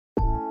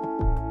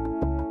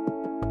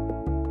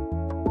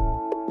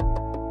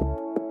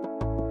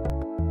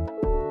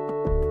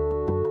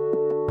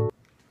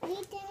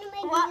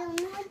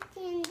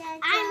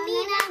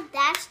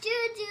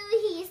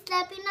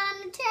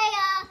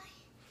share.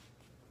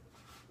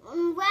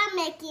 We're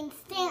making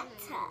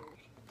Santa.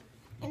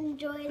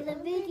 Enjoy the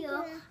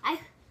video.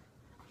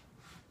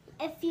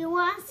 If you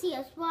want to see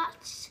us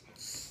watch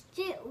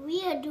it,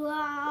 we'll do it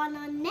on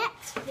our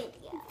next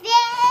video.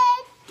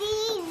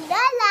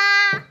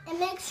 And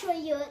make sure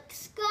you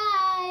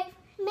subscribe.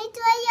 Make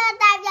sure you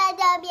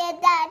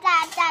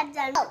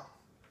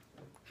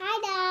Hi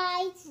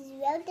guys,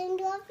 welcome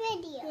to our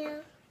video.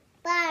 Yeah.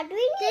 But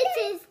This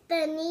is the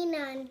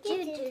NiNa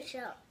JuJu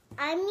Show.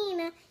 I'm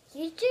NiNa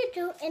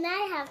JuJu, and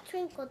I have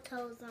twinkle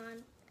toes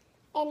on.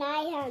 And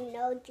I have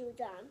no shoes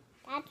on.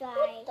 That's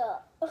why.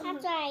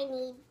 That's why I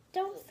need.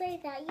 Don't say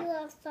that. You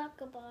have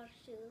soccer ball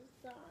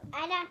shoes on.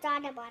 I don't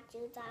thought about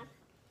shoes on.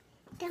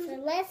 So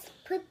let's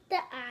put the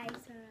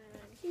eyes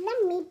on.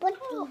 Let me put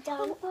these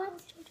on.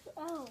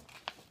 Oh.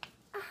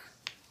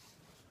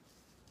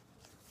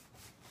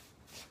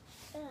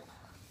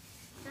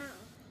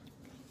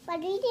 But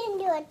we didn't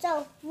do it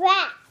so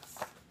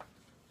fast.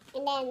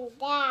 And then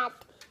that.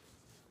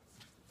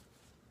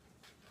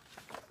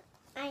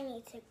 I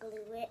need to glue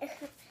it.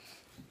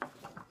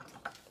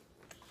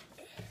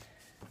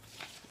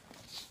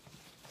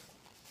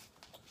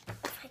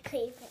 If I could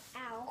even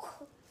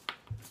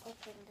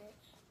open this.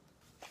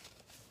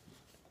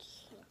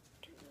 Can't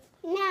do it.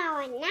 Now I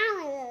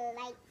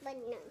like, but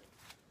no.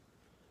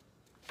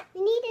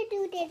 We need to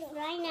do this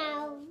right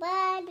now,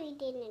 but we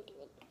didn't do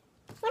it.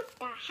 What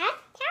the heck?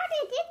 How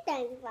did this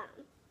come from?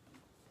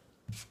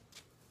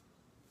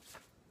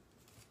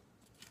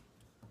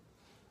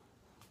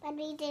 But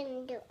we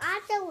didn't do.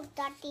 Also,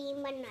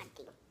 nothing but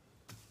nothing.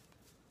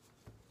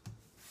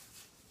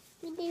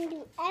 We didn't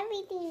do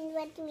everything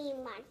what we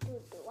want to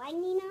do. Right,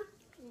 NiNa?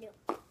 No.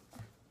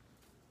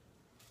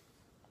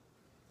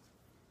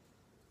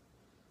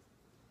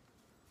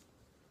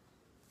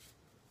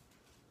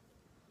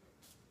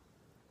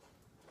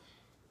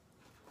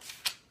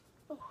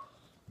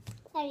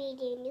 But we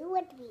didn't do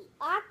what we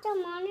also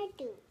want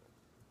to do.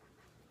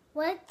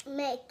 We're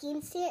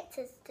making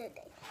Santas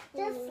today.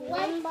 Just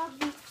Remember?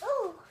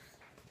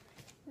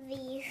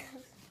 these.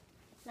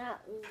 Not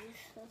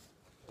these.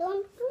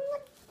 Don't do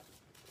it.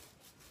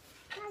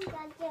 I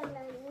got them.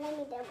 Let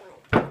me do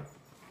one.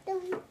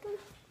 Don't.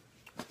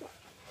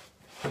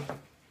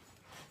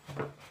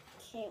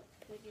 Can't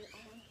put it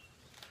on.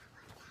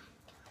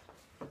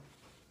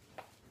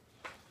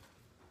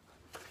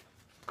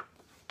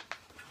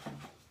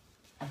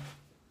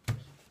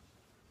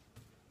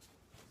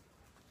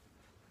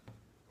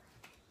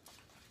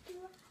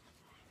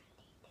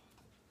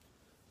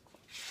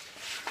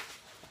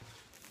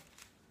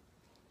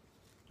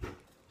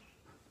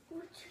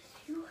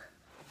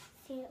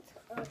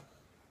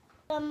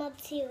 The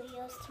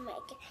materials to make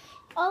it.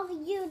 All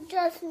you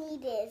just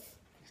need is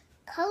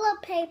color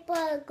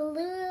paper,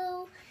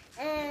 glue,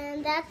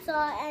 and that's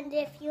all. And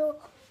if you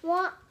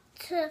want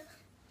to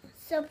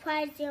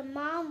surprise your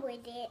mom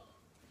with it,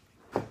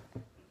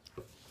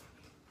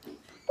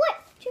 what?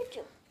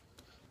 JuJu.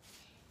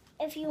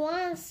 If you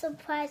want to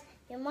surprise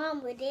your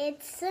mom with it,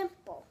 it's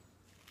simple.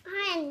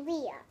 And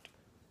weird.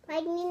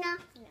 Right, NiNa? No,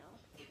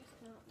 it's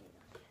not weird.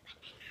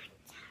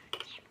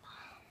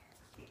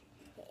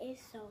 It is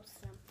so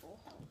simple.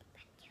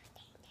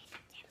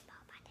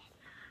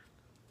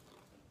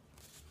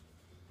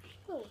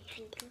 Oh,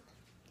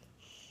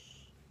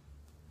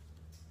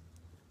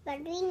 But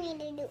we need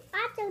to do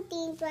other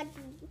things. But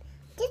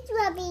this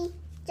will be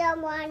the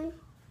one.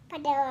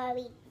 But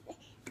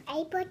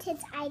I put his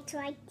eyes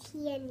right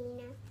here,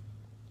 NiNa.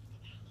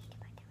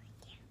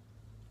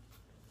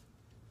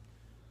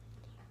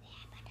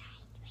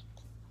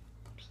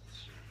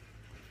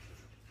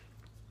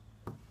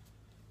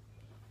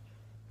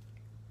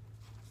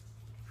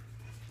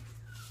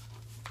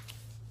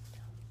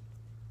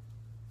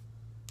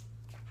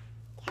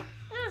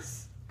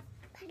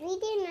 We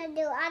didn't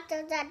do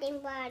other nothing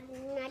but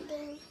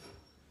nothing.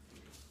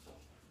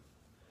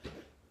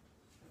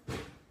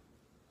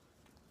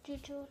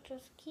 JuJu,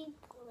 just keep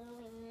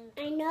gluing it.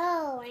 I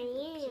know,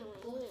 I am.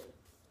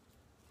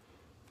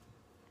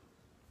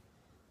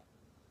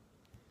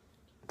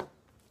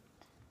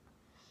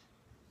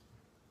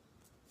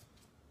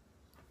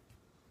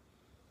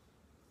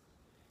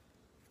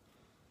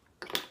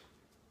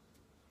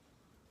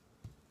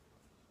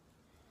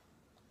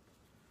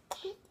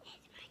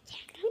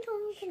 I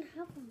don't even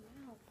have a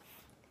mouth.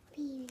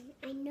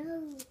 I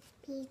know.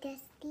 Because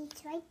these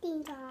right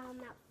things are our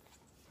mouth.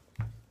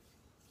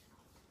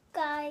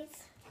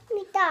 Guys,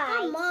 Me my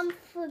die. mom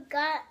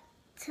forgot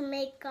to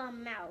make a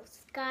mouse.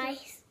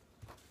 Guys,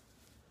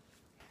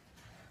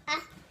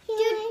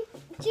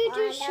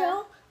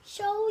 JuJu,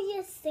 show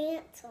your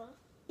Santa.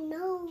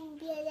 No,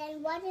 because I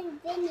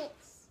wasn't finished.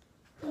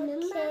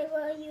 Okay,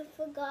 well, you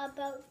forgot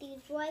about these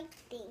white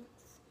things.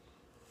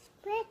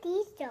 Where are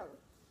these though?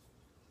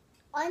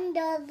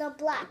 Under the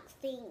black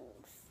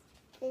things.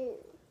 Mm.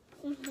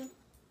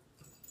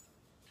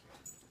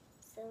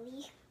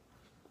 Silly.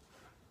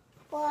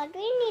 But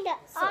we need to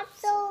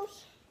also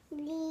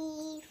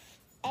leave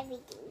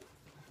everything.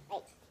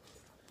 Like,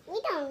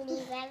 we don't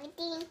leave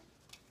everything.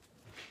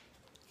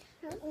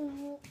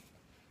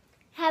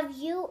 have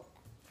you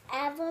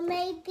ever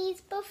made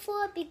these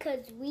before?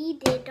 Because we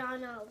did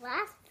on our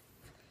last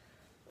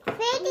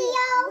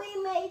video. We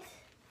made,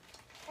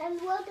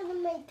 and we're gonna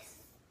make,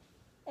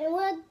 and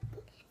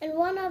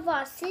one of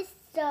our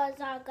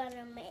sisters are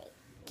gonna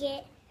make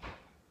it.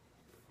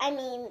 I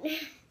mean,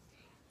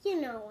 you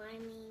know what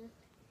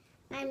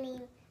I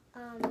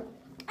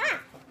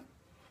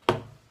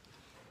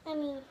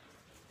mean.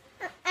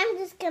 I'm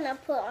just gonna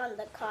put on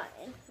the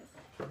cotton,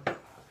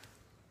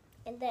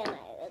 and then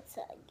I will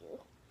tell you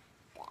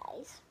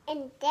guys.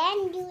 And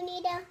then you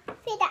need to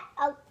fit it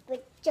out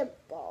with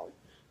Jumbo.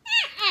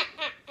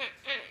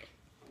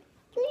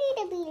 You need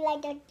to be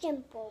like a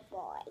Jumbo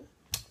boy,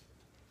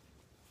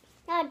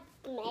 not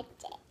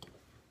magic.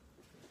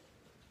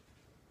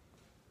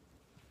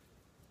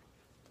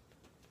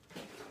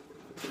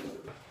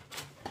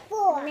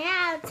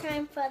 Now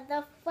time for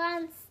the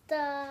fun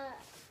stuff.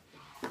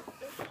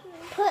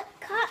 Put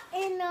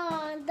cotton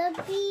on the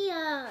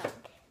beard.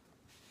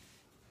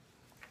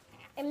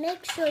 And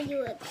make sure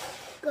you look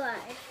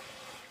good.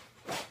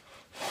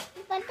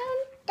 But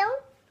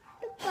don't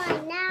look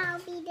right now,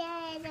 be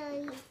there.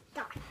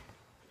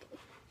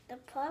 The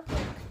public's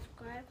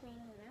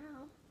subscribing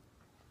now.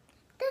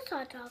 That's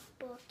our dog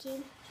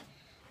barking.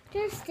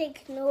 Just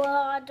ignore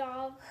our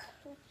dog.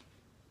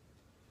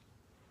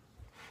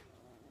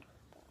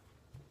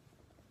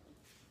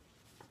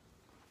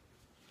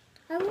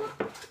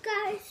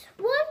 Guys,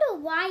 wonder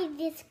why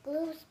this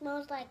glue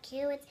smells like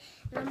carrots.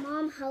 My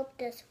mom helped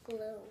us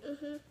glue.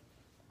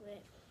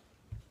 Wait.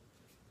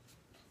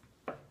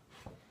 Okay.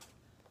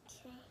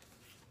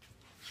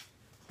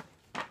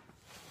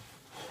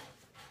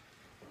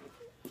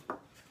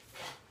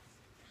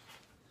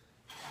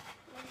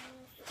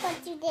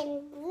 But you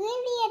didn't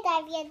really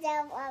adapt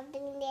yourself of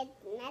doing it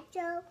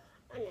natural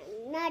on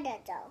another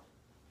doll.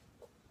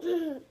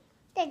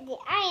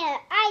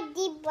 I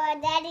did,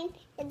 but that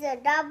is a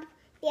double.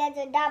 There's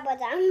a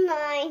double on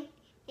mine,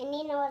 and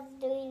NiNa was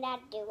doing that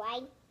too,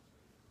 right?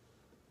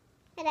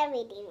 And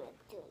everything was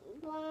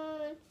doing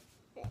one,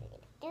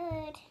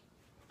 third.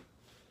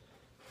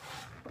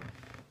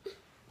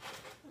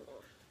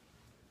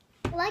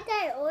 Like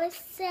I always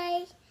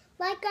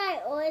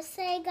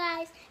say,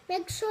 guys,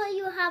 make sure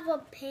you have a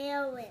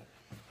parent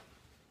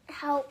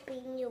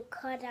helping you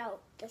cut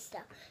out the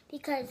stuff,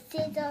 because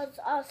scissors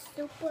are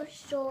super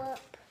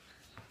sharp.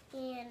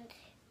 And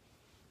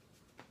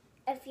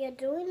if you're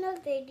doing a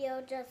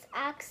video, just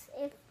ask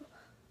if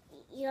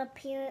your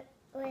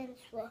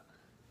parents will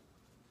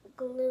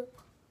glue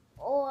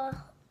or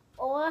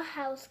a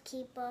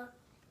housekeeper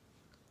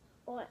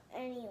or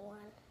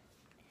anyone.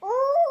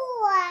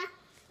 Or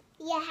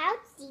your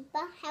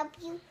housekeeper help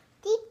you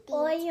keep these.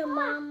 Or your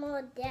mom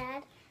or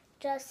dad.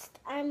 Just,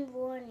 I'm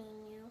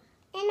warning you.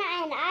 And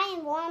I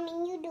am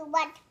warning you to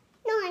what?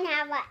 No one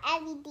have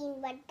everything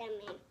but them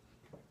in.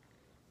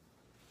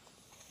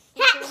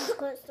 You can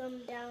put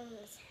some down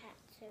this hat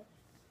too.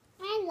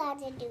 I love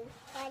to do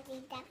fuzzy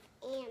stuff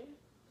and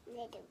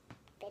little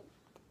bit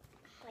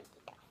fuzzy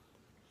stuff.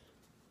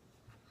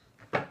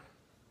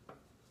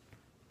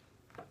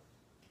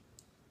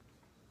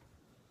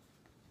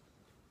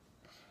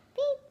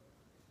 Beep.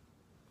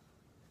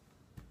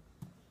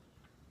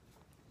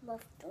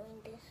 Love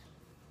doing this.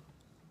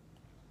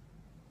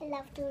 I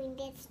love doing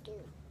this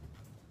too.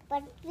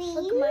 But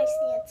look my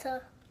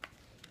Santa.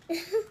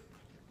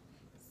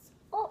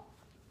 Oh.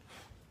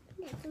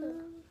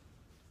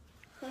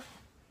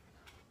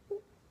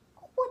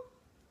 What?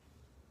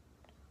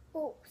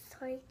 Oh,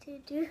 sorry to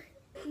do.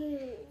 I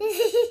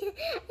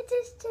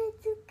just tried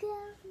to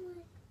grab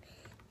one.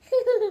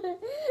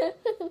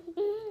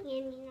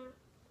 Here, NiNa.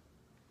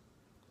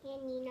 Here,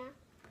 NiNa.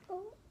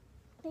 Oh,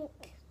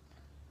 thanks.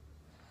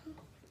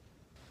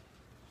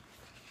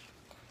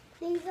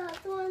 These are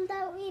the ones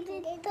that we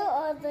did the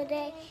other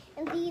day,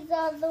 and these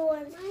are the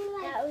ones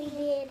that we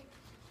did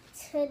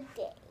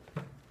today.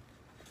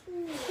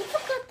 We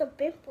forgot the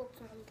pimples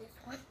on this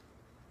one.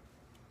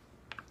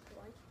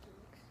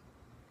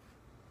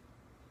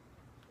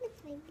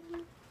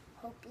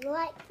 Hope you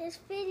like this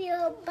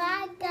video.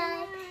 Bye,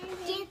 guys.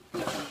 Give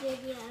this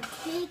video a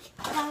big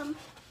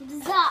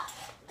thumbs up.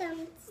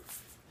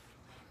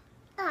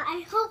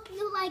 I hope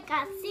you like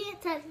our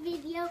Santa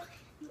video.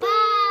 Bye.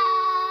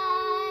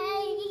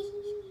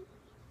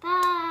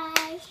 Bye.